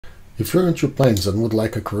If you're into planes and would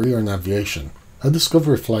like a career in aviation, a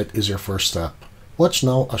discovery flight is your first step. Watch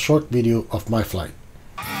now a short video of my flight.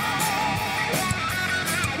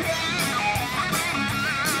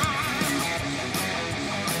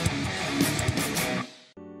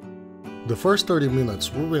 The first 30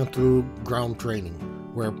 minutes we went through ground training,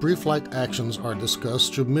 where pre-flight actions are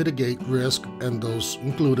discussed to mitigate risk, and those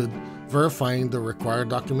included verifying the required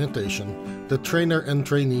documentation, the trainer and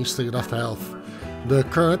trainee state of health, the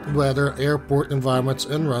current weather, airport environments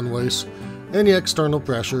and runways, any external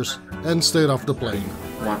pressures, and state of the plane.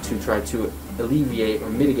 Want to try to alleviate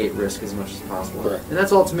or mitigate risk as much as possible. Correct. And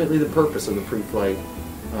that's ultimately the purpose of the pre-flight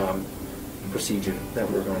procedure that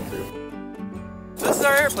we're going through. This is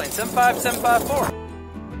our airplane,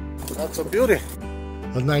 75754. That's a beauty.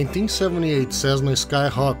 A 1978 Cessna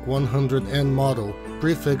Skyhawk 100N model,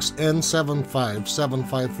 prefix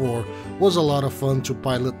N75754, was a lot of fun to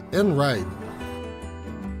pilot and ride.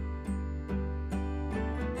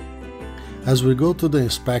 As we go to the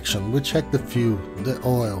inspection, we check the fuel, the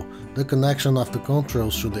oil, the connection of the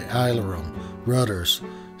controls to the aileron, rudders,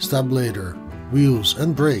 stabilator, wheels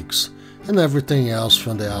and brakes, and everything else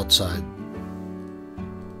from the outside.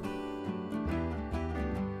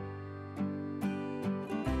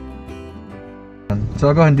 So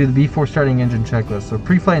I'll go ahead and do the before starting engine checklist. So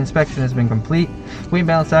pre-flight inspection has been complete. Weight and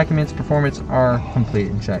balance documents, performance are complete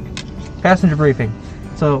and check. Passenger briefing.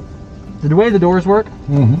 So the way the doors work.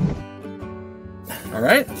 All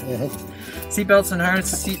right. Seatbelts and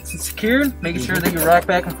harnesses secured. Making sure that you rock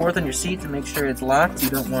back and forth on your seat to make sure it's locked. You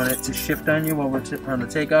don't want it to shift on you while we're on the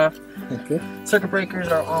takeoff. Okay. Circuit breakers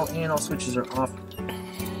are all in. All switches are off.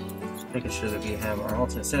 Making sure that we have our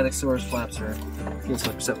alternate static source, flaps are fuel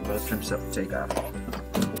slip set both trim set for takeoff.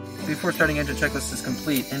 Before starting engine checklist is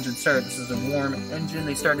complete. Engine start. This is a warm engine.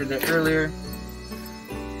 They started it earlier.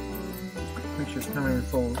 Make sure it's coming in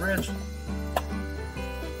full bridge.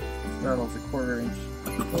 Throttle's a 1/4 inch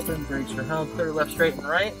open. Brakes are held. Clear left, straight, and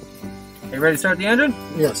right. Are you ready to start the engine?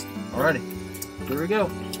 Yes. Alrighty. Here we go.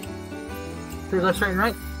 Clear left, straight, and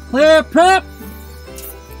right. Clear, prep!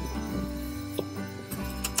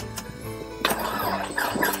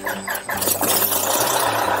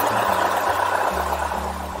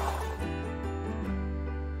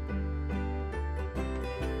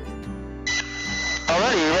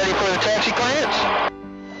 Alrighty, you ready for the taxi clearance?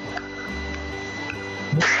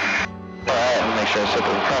 Alright, let me make sure I set the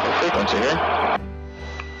proper frequency here.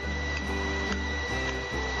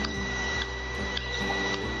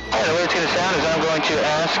 Alright, the way it's going to sound is I'm going to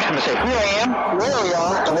ask, I'm going to say who I am, where we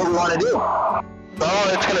are, and what we want to do. Well,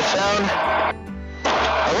 it's going to sound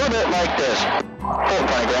a little bit like this. Full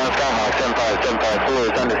flight ground, Skyhawk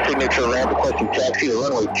 75754 is on the signature ramp requesting taxi to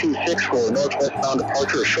runway 26 for a northwestbound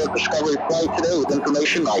departure, a short discovery flight today with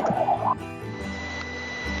information like Skyhawk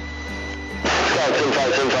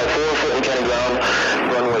 75754, foot and county ground,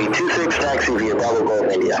 runway 26, taxi via Bravo Golf,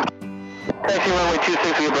 India. Taxi runway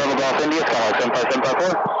 26 via Bravo Golf, India, Skyhawk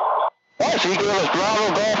 75754. Alright, so you gave us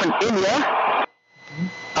Bravo Golf in India.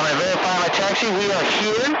 I'm going to verify my taxi. We are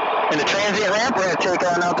here in the transient ramp. We're going to take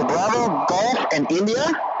on out to Bravo, Golf, and India,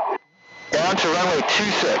 down to runway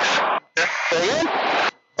 26. Very good.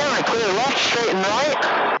 All right, clear left, straight, and right.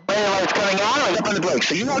 Runway lights coming on, and up on the brakes.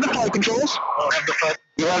 So you have the flight controls.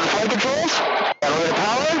 You have the flight controls. Got a little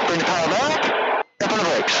power. Bring the power back. Up on the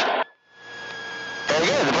brakes. Very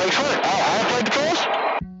good. The brakes work. I have flight controls.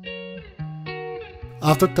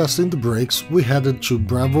 After testing the brakes, we headed to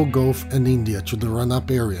Bravo, Golf and India to the run-up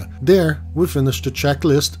area. There, we finished the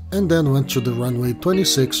checklist and then went to the runway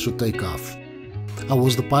 26 to take off. I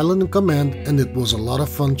was the pilot in command and it was a lot of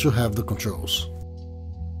fun to have the controls.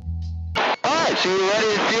 Alright, so you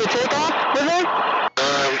ready to do a takeoff with me?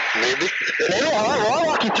 Maybe. Maybe? Alright, well I'll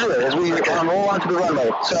walk you through it as we roll onto the runway.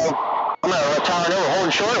 So, I'm going to tower in, we're holding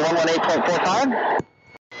short at 118.45.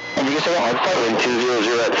 And you can say, oh, flight wind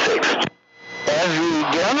 200 at 6. As we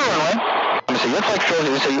get on the runway, I'm going to say you have flight controls,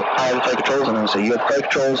 and you say I have flight controls, and I'm going to say you have flight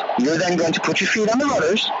controls. You're then going to put your feet on the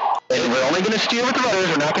rudders, and we're only going to steer with the rudders,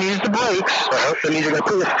 we're not going to use the brakes. That means you're going to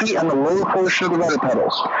put your feet on the lower portion of the rudder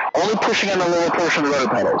pedals. Only pushing on the lower portion of the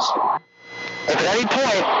rudder pedals. If at any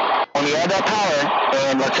point, when you add that power,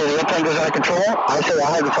 and let's say the airplane goes out of control, I say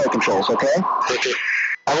I have the flight controls, okay? Okay.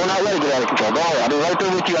 I will not let it get out of control. Don't worry, I'll be right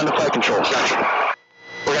there with you on the flight controls.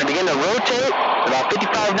 We're going to begin to rotate about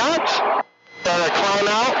 55 knots. Start to climb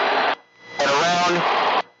out at around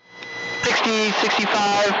 60, 65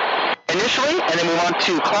 initially, and then we want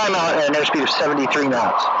to climb out at an airspeed of 73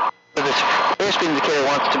 knots. So this airspeed indicator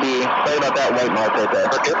wants to be right about that white mark right there.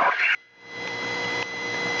 Okay.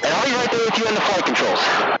 And I'll be right there with you in the flight controls.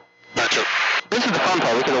 Gotcha. This is the fun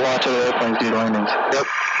part. We could watch other airplanes do landings. Yep.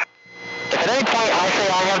 point, I say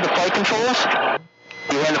I have the flight controls.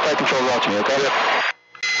 You hand the flight controls out to me, okay? Yep.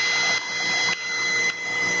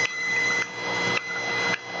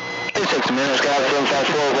 It takes a minute. Scott,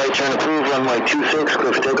 754, right turn approved, runway 26,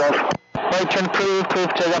 clear for takeoff. Right turn approved, clear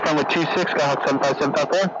for takeoff, runway 26, Scott,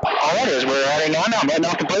 75754. All right, as we're adding on now, I'm letting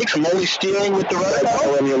off the brakes, I'm only steering with the right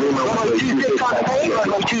pedal. Runway 26 on the plate,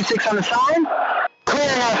 runway 26 on the sign.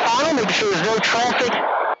 Clearing our funnel, making sure there's no traffic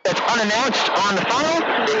that's unannounced on the funnel.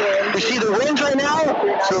 We see the winds right now,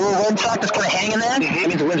 so the little wind track is kind of hanging there. That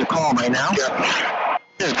means the winds are calm right now.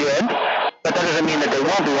 This is good, but that doesn't mean that they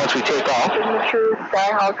won't be once we take off.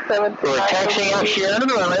 Skyhawk 7. We're taxiing out here under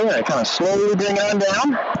the runway, and I kind of slowly bring it on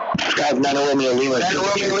down. Sky 9 Romeo Lima. 9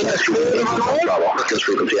 Romeo Lima, clear the runway. This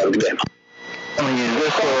frequency, have a good day. I'm going to use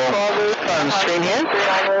this little screen here.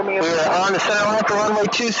 We're on the center line for runway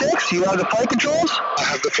 26. You have the flight controls? I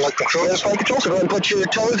have the flight controls. You have the flight controls. So go ahead and put your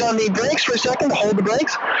toes on the brakes for a second to hold the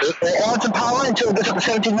brakes. Add some power until it gets up to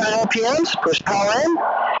 1700 RPMs. Push power in.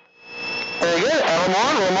 Very good. A little more,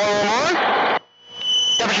 a little more, a little more.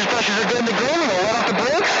 Temperature pressures are good in the green. We're going to let off the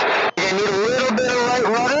brakes. You're going to need a little bit of right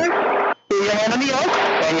rudder. Put your hand on the yoke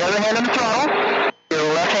and your other hand on the throttle. Your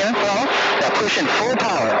left hand on the throttle. Now push in full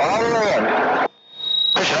power all the way in.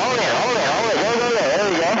 Push it all in, all in, all in. Go, there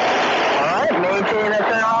we go. Alright, maintain that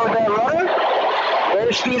center line with that rudder.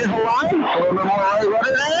 Airspeed is aligned. A little bit more right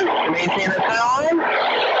rudder there. Maintain that center line.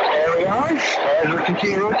 There we are. As we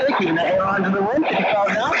continue to rotate, keeping that air on to the wind.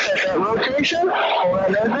 50,000 out. Set that rotation. Hold that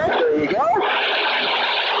nose up. There you go.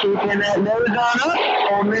 Keeping that nose on up.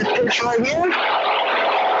 Hold this pitch right here.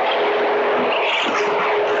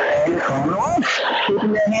 And coming off.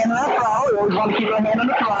 Keeping that hand on the throttle. You always want to keep that hand on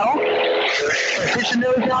the throttle. Pitch the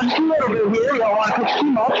nose down just a little bit here. You don't want to pitch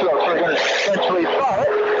too much, or else we're going to essentially start.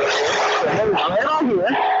 The nose right on here.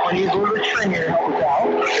 I want to use a little bit of trim here to help us out.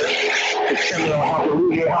 The trim will help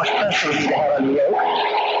alleviate how much pressure we need to have on the yoke.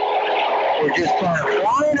 We're just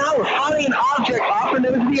flying out. We're finding an object off the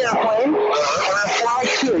nose of the airplane. We're going to fly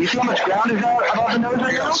to it. You see how much ground is out above the nose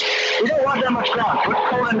right now? We don't want that much ground. Let's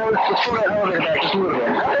pull the nose, let's pull that elevator back just a little bit.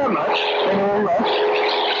 Not that much, maybe a little less.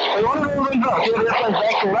 We want to roll the wings up. See the airplane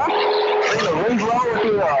back to left? Bring the wings low with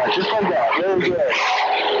the just like that. Very good.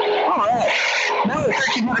 All right. Now we're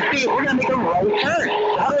 1,300 feet. We're going to make a right turn.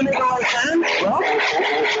 How do we make a right turn? Well,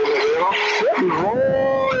 we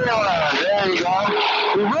roll it around. There you go.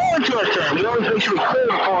 We roll into a turn. We always make sure we clear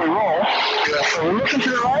before we roll. So we're looking to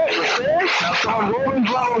the right. We're clear. Now start rolling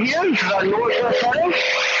level here. This is our northwest heading.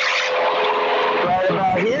 Right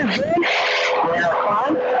about here. Good. We're our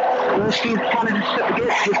climb. Nose speed's kind of just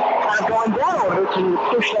kind of going down a little bit, so you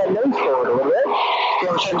push that nose forward a little bit. You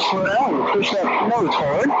ever try to slow down, you push that nose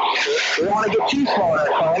forward. We don't want to get too small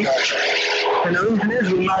that time. And the reason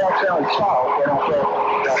is we might accidentally stall.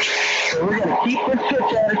 So we're going to keep this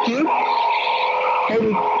pitch attitude. Maybe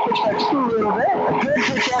pitch back just a little bit. A good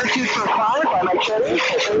pitch attitude for a climb, if I might show you.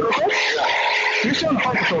 I'll show you real quick. You're showing the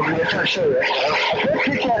flight controls, I'm going to try to show you. A good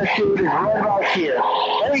pitch attitude is right about here.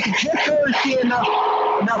 Then you can just barely see enough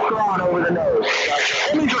ground over the nose.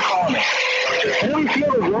 That means we're climbing. Whenever you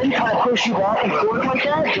feel the wind kind of push you back and forward like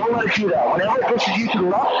that, don't let it do that. Whenever it pushes you to the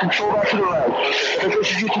left, control back to the right. If it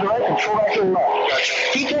pushes you to the right, control back to the left.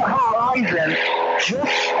 Keep that horizon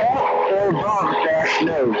just at or above that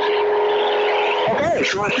nose. Okay,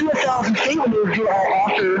 so we're 3,000 feet. We need to do our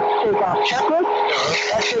after takeoff checklist.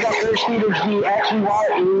 That takeoff airspeed is the actually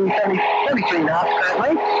wild 73 knots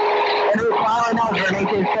currently. And the requirement right now is we're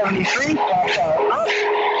maintain 73. Flaps are up.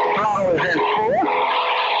 Throttle is in full.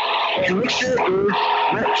 And mixture is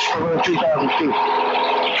rich for over 3,000 feet.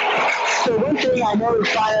 So one thing I know is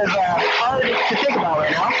kind of hard to think about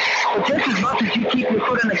right now, but just as much as you keep your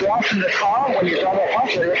foot in the gas in the car when you're driving a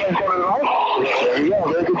bus, you're going to the right. There you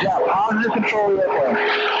go, very good job. Positive control of the airplane.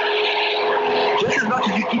 Just as much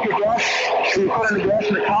as you keep your foot in the gas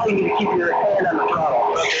in the car, you need to keep your hand on the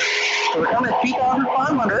throttle. So we're coming at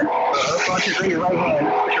 3,500. So let's just bring your right hand.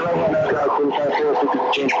 Put your right hand on the right, so we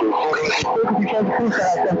can change group. You change the cruise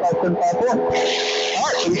side, 75754.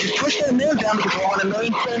 Alright, so we just push that nose down because we want to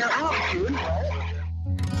maintain our altitude.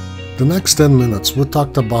 The next 10 minutes we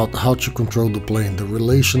talked about how to control the plane, the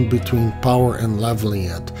relation between power and leveling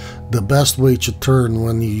it, the best way to turn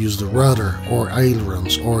when you use the rudder or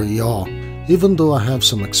ailerons or yaw. Even though I have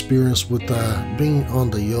some experience with being on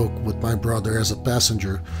the yoke with my brother as a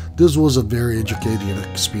passenger, this was a very educating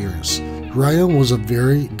experience. Ryan was a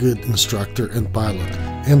very good instructor and pilot,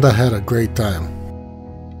 and I had a great time.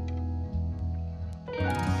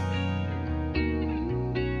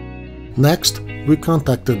 Next, we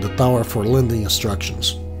contacted the tower for landing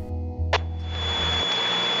instructions.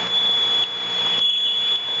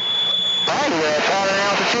 Alright, we're at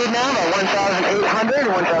altitude now, about 1,800 1,800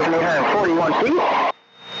 to 1,841 feet.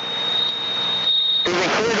 We've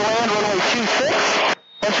been cleared to land runway 26.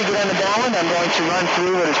 Once we get on the downwind, I'm going to run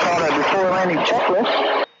through what is called a before landing checklist.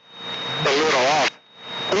 But you're going to laugh.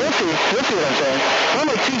 You'll see what I'm saying.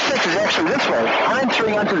 Runway 26 is actually this way. I'm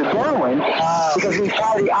entering onto the downwind because we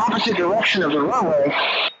follow the opposite direction of the runway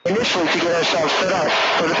initially to get ourselves set up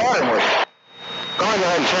for the pattern work. Going to go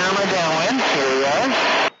ahead and turn on my downwind. Here we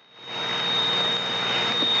are.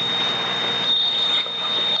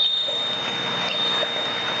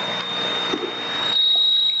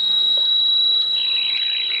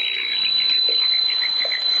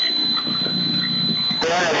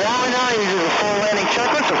 Uses a full landing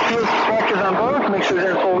checklist, so fuel selection on both, make sure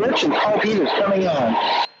they're full rich, and top heat is coming on.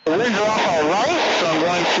 The winds are off all right, so I'm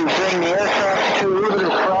going to bring the aircraft to a little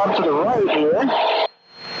bit of prop to the right here.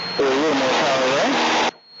 Get a little more power there.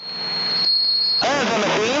 As on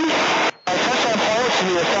the beam, my touchdown point to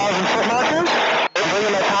be 1,000 foot markers. I'm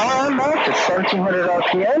bringing my power on back to 1,700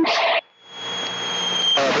 RPMs.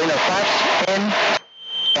 Bring the flaps in,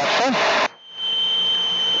 flaps in.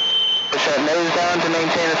 Push that nose down to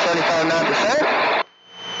maintain a 75 knot descent.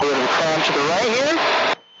 A little climb to the right here.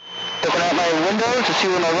 Looking out my window to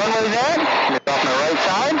see where my runway's at. And it's off my right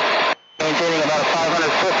side. Maintaining about a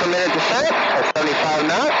 500 foot per minute descent at 75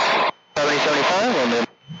 knots. 70, 75, 1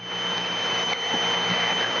 minute.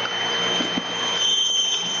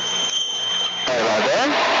 Sorry about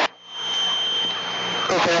that.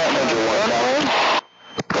 Looking at my runway.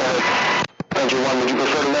 Engine 1, would you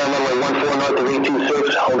prefer to land runway 14 north of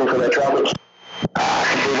 826, holding for that traffic? I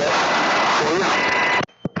can do that for you.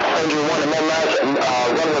 Engine 1, amend that,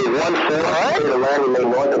 runway 14, clear to land, remain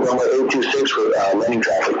north of runway 826 for landing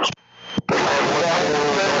traffic.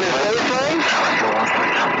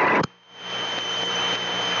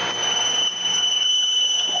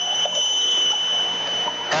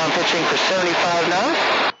 I'm pitching for 75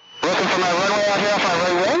 knots. Looking for my runway out here off my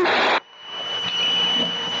right wing.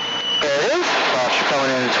 There it is. Flaps are coming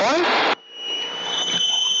in at 20.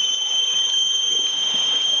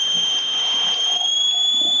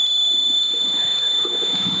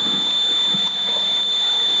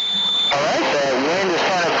 Alright, the wind is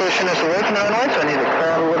kind of pushing us away from the runway, so I need to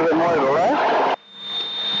curve a little bit more to the left.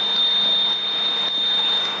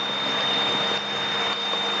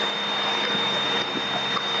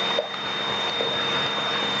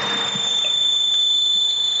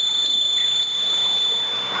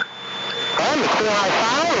 Clear high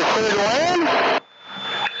final, we're clear to land.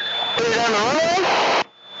 Clear down the runway.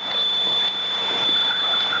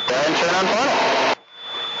 Go ahead and turn on final.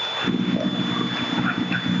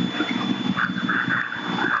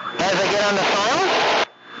 As I get on the final,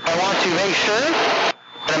 I want to make sure that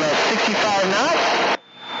I'm at 65 knots.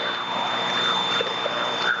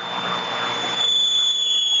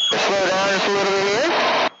 Slow down just a little bit here.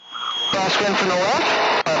 Crosswind from the left.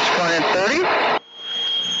 Flaps going in 30.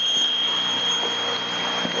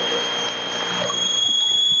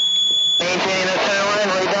 Maintaining that center line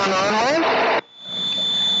right down the runway.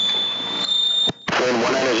 Wind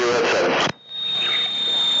 190 at 7.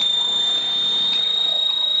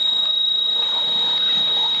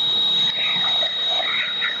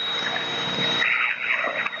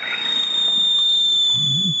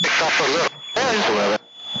 Picked up a little.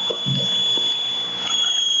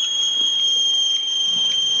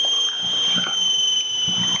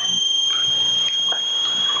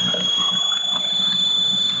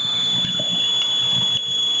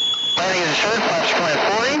 Landing is assured, flaps coming at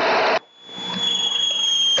 40.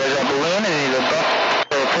 There's that balloon, and you need to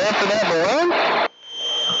prepare for that balloon.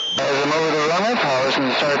 As I'm over the runway, power is going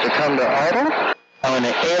to start to come to idle. I'm going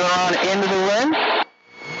to aileron into the wind.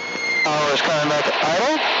 Power is coming back to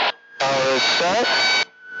idle. Power is set.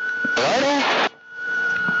 Idle.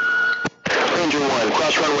 Ranger 1,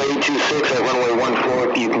 cross runway 826 at runway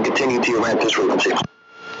 14. You can continue to your ramp this frequency. Okay,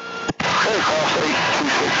 cross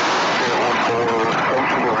 826. 14.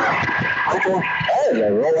 Okay.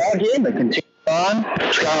 Roll out here, but continue on.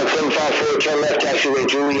 Skyline 754, turn left, taxiway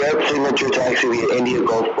Juliet, signature taxi via India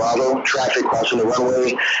Golf Bravo, traffic crossing the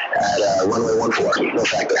runway at runway 14, no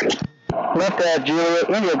factor. Left at Juliet,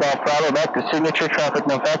 India Golf Bravo, back to signature traffic,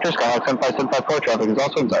 no factor, Skyline 75754, traffic is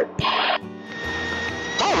also in sight.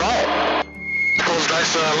 Alright. Cool,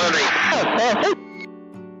 nice landing.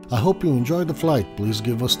 I hope you enjoyed the flight. Please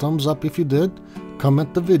give us thumbs up if you did,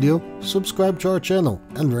 comment the video, subscribe to our channel,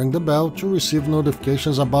 and ring the bell to receive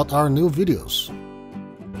notifications about our new videos.